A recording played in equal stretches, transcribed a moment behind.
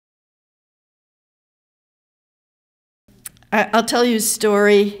I'll tell you a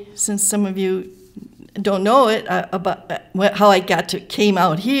story, since some of you don't know it, about how I came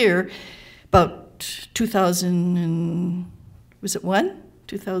out here about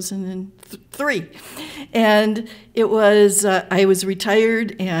 2003. And it was, I was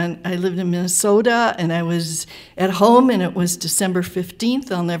retired and I lived in Minnesota and I was at home and it was December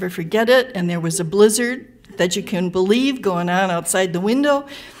 15th, I'll never forget it, and there was a blizzard that you can believe going on outside the window.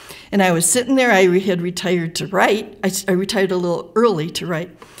 And I was sitting there, I had retired to write. I retired a little early to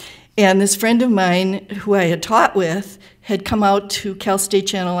write. And this friend of mine who I had taught with had come out to Cal State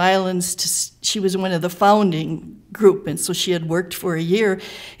Channel Islands. She was one of the founding group, and so she had worked for a year,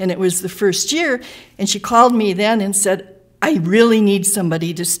 and it was the first year. And she called me then and said, I really need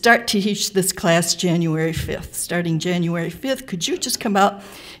somebody to start to teach this class January 5th. Starting January 5th, could you just come out,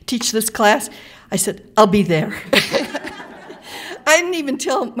 teach this class? I said, I'll be there. I didn't even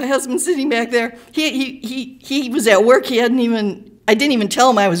tell my husband sitting back there. He was at work. I didn't even tell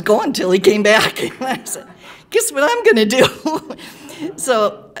him I was going till he came back. And I said, guess what I'm going to do?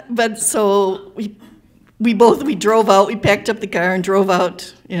 So we drove out. We packed up the car and drove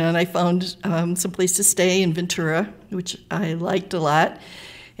out. And I found some place to stay in Ventura, which I liked a lot.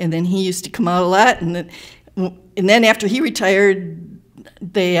 And then he used to come out a lot. And then after he retired,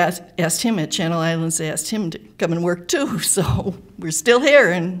 they asked him at Channel Islands, they asked him to come and work too. So we're still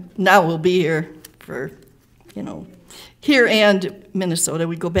here, and now we'll be here for, here and Minnesota.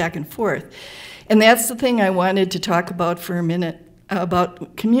 We go back and forth. And that's the thing I wanted to talk about for a minute,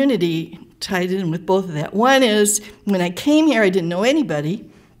 about community tied in with both of that. One is, when I came here, I didn't know anybody,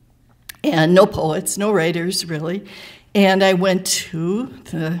 and no poets, no writers, really. And I went to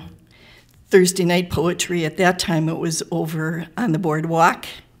the Thursday night poetry. At that time, it was over on the boardwalk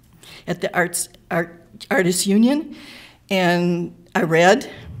at the Artists Union, and I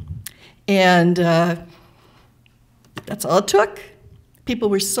read, and that's all it took. People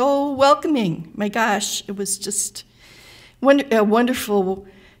were so welcoming. My gosh, it was just wonderful.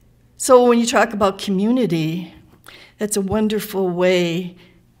 So when you talk about community, that's a wonderful way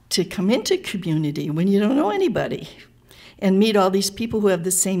to come into community when you don't know anybody and meet all these people who have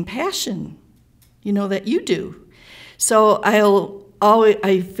the same passion, that you do. So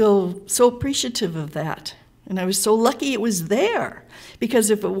I feel so appreciative of that. And I was so lucky it was there, because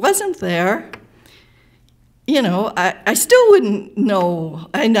if it wasn't there, I still wouldn't know.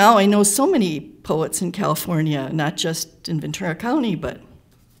 I know so many poets in California, not just in Ventura County, but,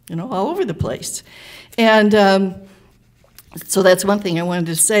 all over the place. And so that's one thing I wanted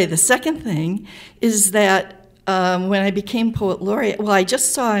to say. The second thing is that when I became poet laureate, well, I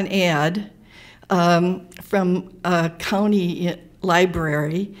just saw an ad from a county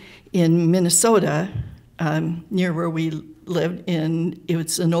library in Minnesota, near where we lived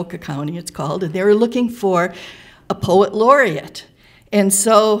it's Anoka County, it's called, and they were looking for a poet laureate. And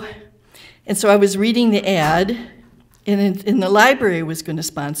so I was reading the ad, and the library was going to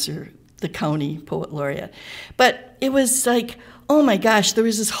sponsor the county poet laureate. But it was like, oh my gosh, there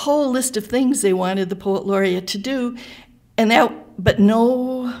was this whole list of things they wanted the poet laureate to do,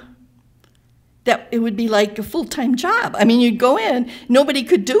 that it would be like a full-time job. I mean, you'd go in, nobody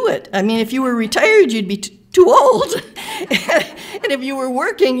could do it. I mean, if you were retired, you'd be too old. And if you were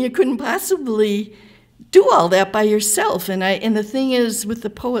working, you couldn't possibly do all that by yourself. And the thing is, with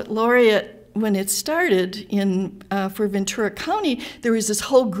the poet laureate, when it started for Ventura County, there was this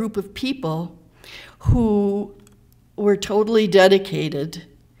whole group of people who were totally dedicated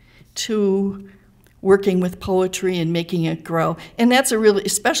to working with poetry and making it grow. And that's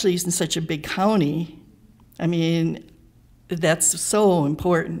especially in such a big county, I mean, that's so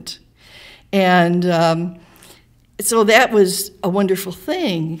important. And so that was a wonderful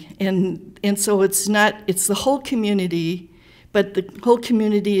thing. And so it's the whole community, but the whole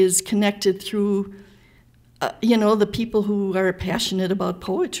community is connected through, the people who are passionate about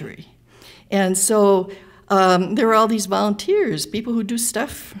poetry. And so there are all these volunteers, people who do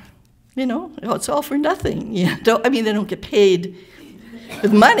stuff, it's all for nothing. They don't get paid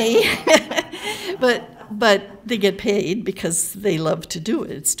with money, but they get paid because they love to do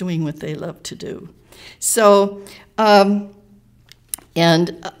it. It's doing what they love to do. So, so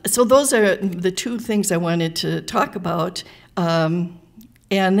those are the two things I wanted to talk about. And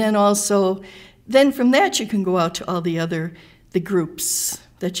then also, from that you can go out to all the groups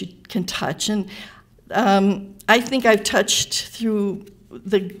that you can touch. And I think I've touched through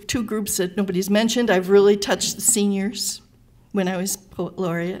the two groups that nobody's mentioned. I've really touched the seniors when I was poet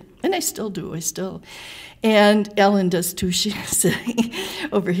laureate, and I still do, And Ellen does too. She's sitting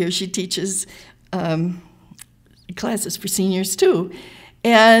over here. She teaches classes for seniors too.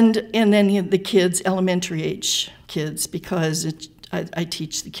 And then the kids, elementary age kids, because I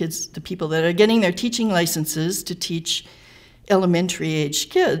teach the kids, the people that are getting their teaching licenses to teach elementary age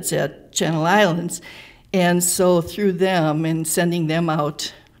kids at Channel Islands. And so through them and sending them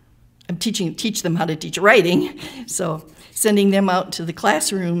out, I'm teach them how to teach writing, so sending them out to the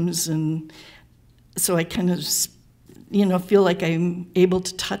classrooms, and so I kind of, feel like I'm able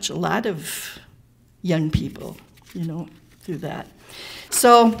to touch a lot of young people, through that.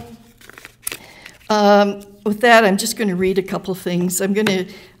 So with that, I'm just going to read a couple things. I'm going to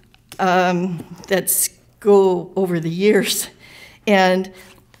that's go over the years, and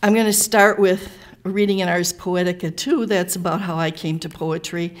I'm going to start with reading in Ars Poetica too. That's about how I came to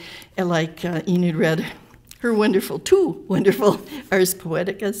poetry. And like Enid read her two wonderful Ars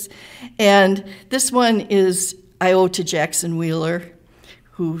Poeticas. And this one I owe to Jackson Wheeler,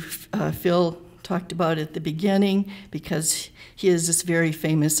 who Phil talked about at the beginning, because he has this very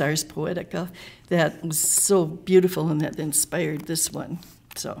famous Ars Poetica that was so beautiful and that inspired this one.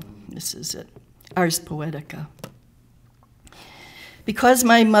 So this is it, Ars Poetica. Because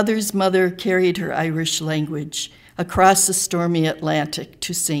my mother's mother carried her Irish language across the stormy Atlantic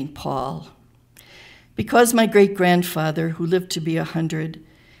to St. Paul. Because my great-grandfather, who lived to be 100,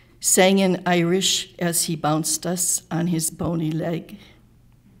 sang in Irish as he bounced us on his bony leg.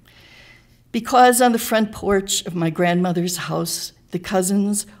 Because on the front porch of my grandmother's house, the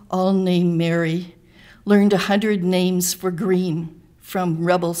cousins, all named Mary, learned 100 names for green from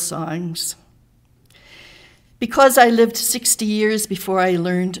rebel songs. Because I lived 60 years before I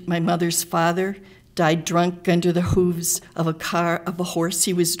learned my mother's father died drunk under the hooves of a horse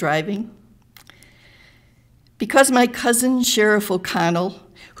he was driving. Because my cousin, Sheriff O'Connell,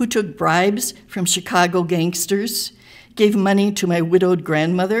 who took bribes from Chicago gangsters, gave money to my widowed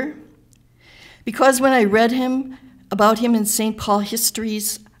grandmother. Because when I read about him in St. Paul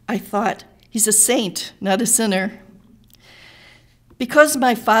histories, I thought, he's a saint, not a sinner. Because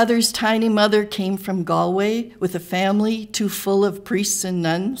my father's tiny mother came from Galway with a family too full of priests and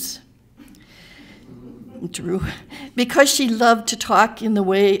nuns. True. Because she loved to talk in the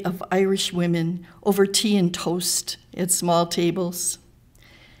way of Irish women over tea and toast at small tables.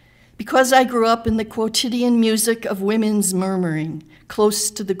 Because I grew up in the quotidian music of women's murmuring, close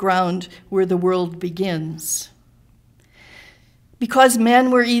to the ground where the world begins. Because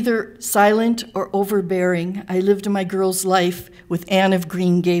men were either silent or overbearing, I lived my girl's life with Anne of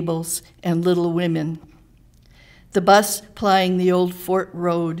Green Gables and Little Women. The bus plying the old Fort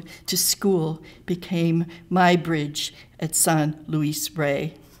Road to school became my bridge at San Luis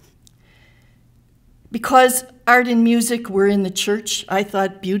Rey. Because art and music were in the church, I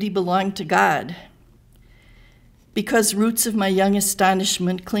thought beauty belonged to God. Because roots of my young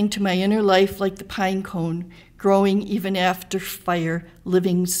astonishment cling to my inner life like the pine cone, growing even after fire,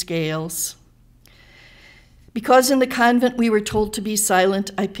 living scales. Because in the convent we were told to be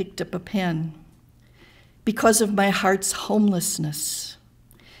silent, I picked up a pen. Because of my heart's homelessness.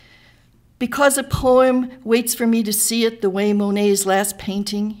 Because a poem waits for me to see it the way Monet's last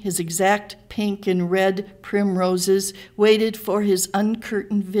painting, his exact pink and red primroses, waited for his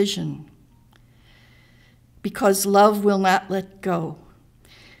uncurtained vision. Because love will not let go.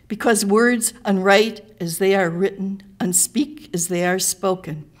 Because words unwrite as they are written, unspeak as they are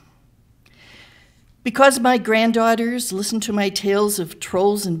spoken. Because my granddaughters listen to my tales of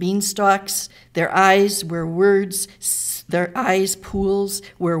trolls and beanstalks, their eyes pools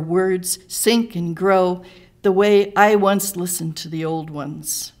where words sink and grow, the way I once listened to the old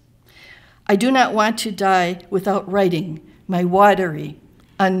ones. I do not want to die without writing my watery,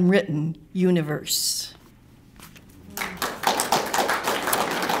 unwritten universe.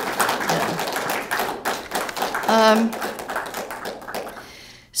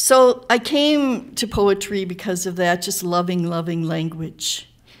 So I came to poetry because of that, just loving language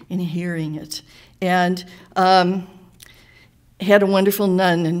and hearing it. And had a wonderful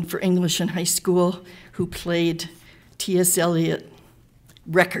nun for English in high school who played T.S. Eliot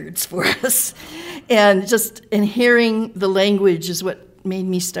records for us. And hearing the language is what made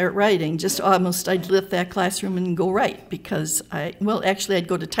me start writing. I'd lift that classroom and go write, because actually I'd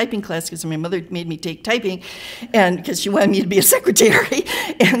go to typing class because my mother made me take typing, and because she wanted me to be a secretary.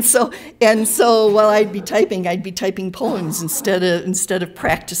 And so while I'd be typing poems instead of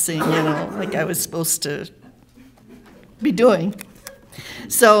practicing, like I was supposed to be doing.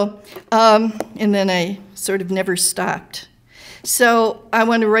 So, and then I sort of never stopped. So I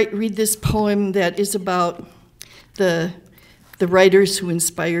want to read this poem that is about the writers who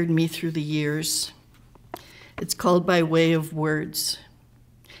inspired me through the years. It's called By Way of Words.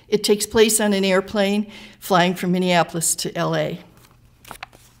 It takes place on an airplane flying from Minneapolis to LA.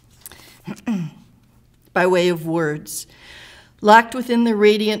 by way of words. Locked within the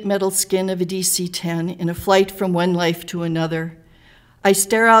radiant metal skin of a DC-10 in a flight from one life to another, I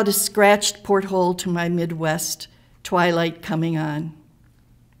stare out a scratched porthole to my Midwest, twilight coming on.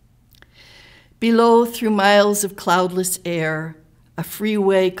 Below, through miles of cloudless air, a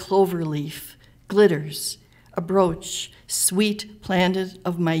freeway cloverleaf glitters, a brooch, sweet planet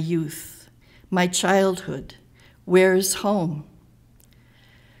of my youth, my childhood, where's home?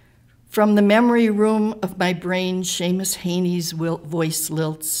 From the memory room of my brain, Seamus Haney's voice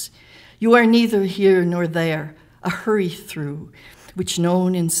lilts, you are neither here nor there, a hurry through, which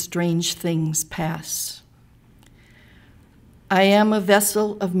known in strange things pass. I am a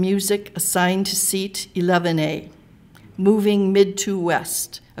vessel of music assigned to seat 11A, moving mid to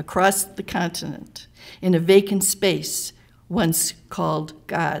west, across the continent, in a vacant space once called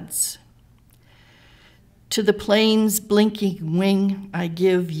God's. To the plane's blinking wing, I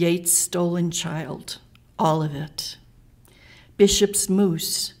give Yeats' Stolen Child, all of it. Bishop's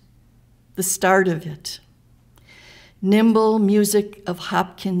Moose, the start of it. Nimble music of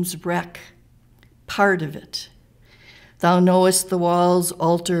Hopkins' Wreck, part of it. Thou knowest the walls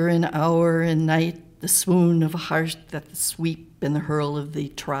alter in hour and night, the swoon of a heart that the sweep and the hurl of thee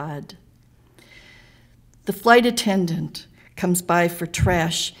trod. The flight attendant comes by for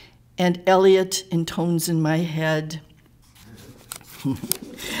trash, and Elliot intones in my head,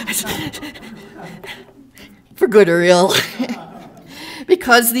 for good or ill,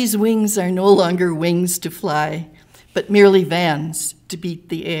 because these wings are no longer wings to fly, but merely vans to beat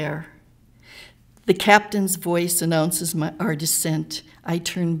the air. The captain's voice announces our descent. I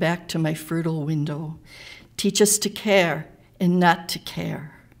turn back to my fertile window. Teach us to care and not to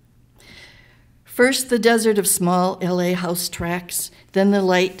care. First, the desert of small LA house tracks, then the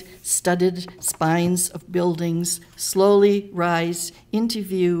light-studded spines of buildings slowly rise into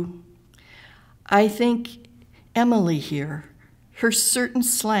view. I think Emily here, her certain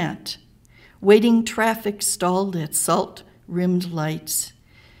slant, waiting traffic stalled at salt-rimmed lights,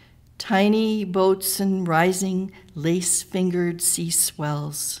 tiny boats and rising lace-fingered sea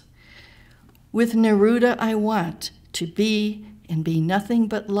swells. With Neruda I want to be and be nothing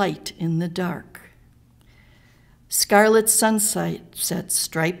but light in the dark. Scarlet sunset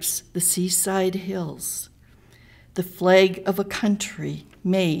stripes the seaside hills, the flag of a country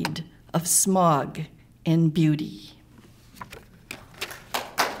made of smog and beauty.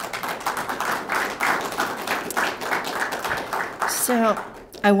 So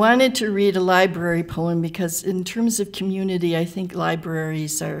I wanted to read a library poem because in terms of community, I think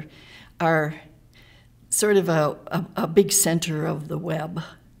libraries are sort of a big center of the web.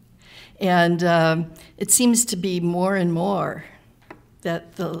 And it seems to be more and more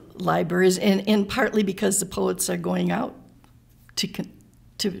that the libraries, and partly because the poets are going out to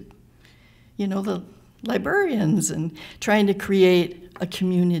the librarians and trying to create a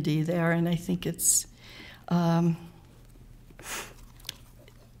community there. And I think it's,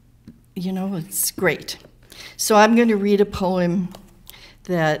 it's great. So I'm going to read a poem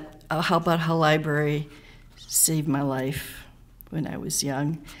that about how library saved my life when I was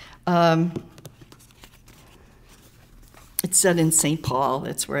young. It's set in St. Paul.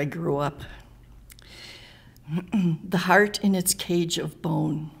 That's where I grew up. The heart in its cage of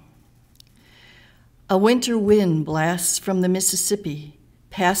bone. A winter wind blasts from the Mississippi,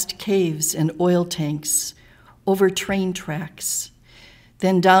 past caves and oil tanks, over train tracks,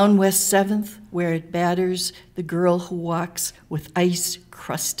 then down West 7th, where it batters the girl who walks with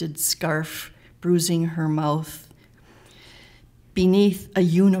ice-crusted scarf bruising her mouth. Beneath a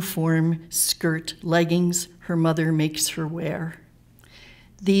uniform skirt, leggings her mother makes her wear.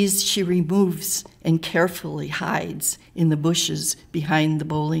 These she removes and carefully hides in the bushes behind the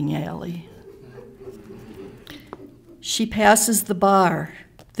bowling alley. She passes the bar,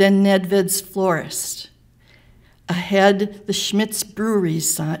 then Nedved's florist. Ahead, the Schmidt's Brewery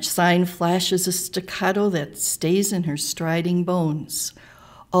sign flashes a staccato that stays in her striding bones,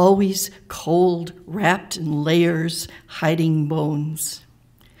 always cold, wrapped in layers, hiding bones.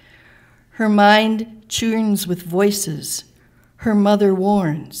 Her mind churns with voices. Her mother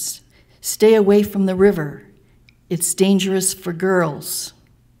warns, stay away from the river. It's dangerous for girls.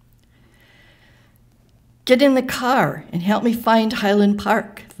 Get in the car and help me find Highland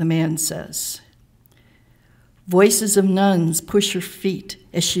Park, the man says. Voices of nuns push her feet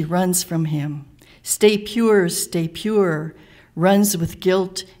as she runs from him. Stay pure, runs with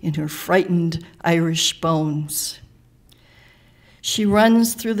guilt in her frightened Irish bones. She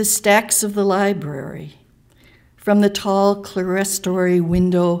runs through the stacks of the library, From the tall clerestory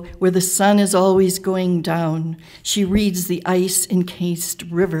window where the sun is always going down, she reads the ice-encased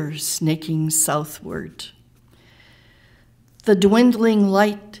river snaking southward. The dwindling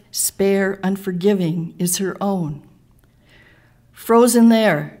light, spare, unforgiving, is her own. Frozen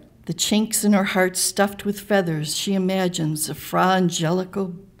there, the chinks in her heart stuffed with feathers, she imagines a Fra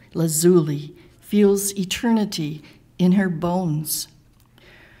Angelico Lazuli, feels eternity in her bones.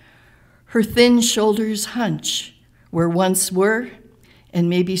 Her thin shoulders hunch where once were, and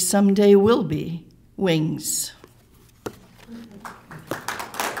maybe someday will be, wings.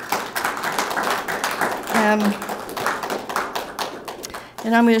 And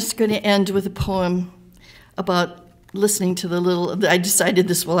I'm just going to end with a poem about listening to the little, I decided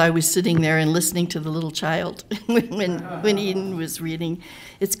this while I was sitting there and listening to the little child when Eden was reading.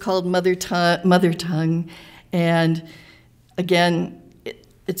 It's called Mother Tongue, and again,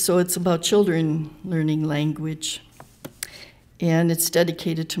 it's about children learning language. And it's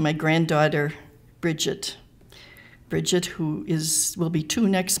dedicated to my granddaughter, Bridget. Bridget, who will be 2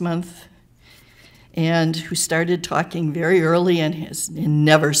 next month, and who started talking very early and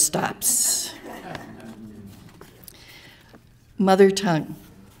never stops. Mother Tongue,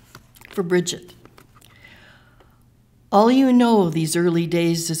 for Bridget. All you know these early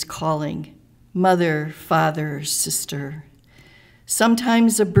days is calling, mother, father, sister.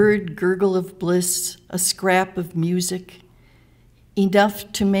 Sometimes a bird gurgle of bliss, a scrap of music,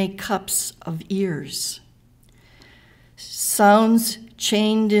 enough to make cups of ears. Sounds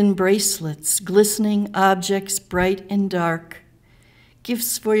chained in bracelets, glistening objects bright and dark,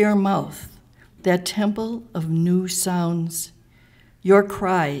 gifts for your mouth, that temple of new sounds, your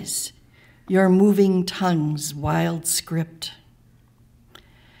cries, your moving tongue's wild script.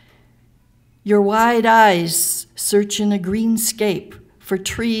 Your wide eyes search in a greenscape for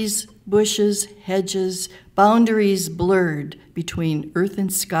trees, bushes, hedges, boundaries blurred between earth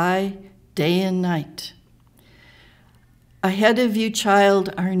and sky, day and night. Ahead of you,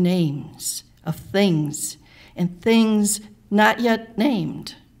 child, are names of things and things not yet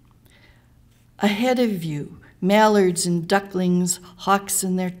named. Ahead of you, mallards and ducklings, hawks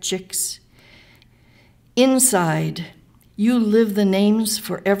and their chicks. Inside, you live the names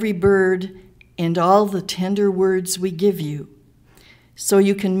for every bird and all the tender words we give you, so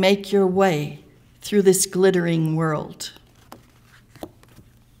you can make your way through this glittering world.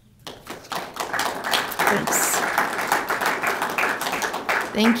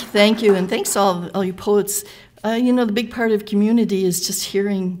 Thanks. Thank you, and thanks all you poets. The big part of community is just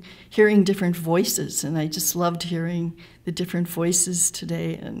hearing different voices, and I just loved hearing the different voices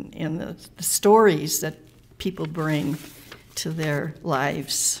today and the stories that people bring to their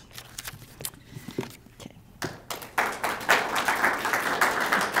lives.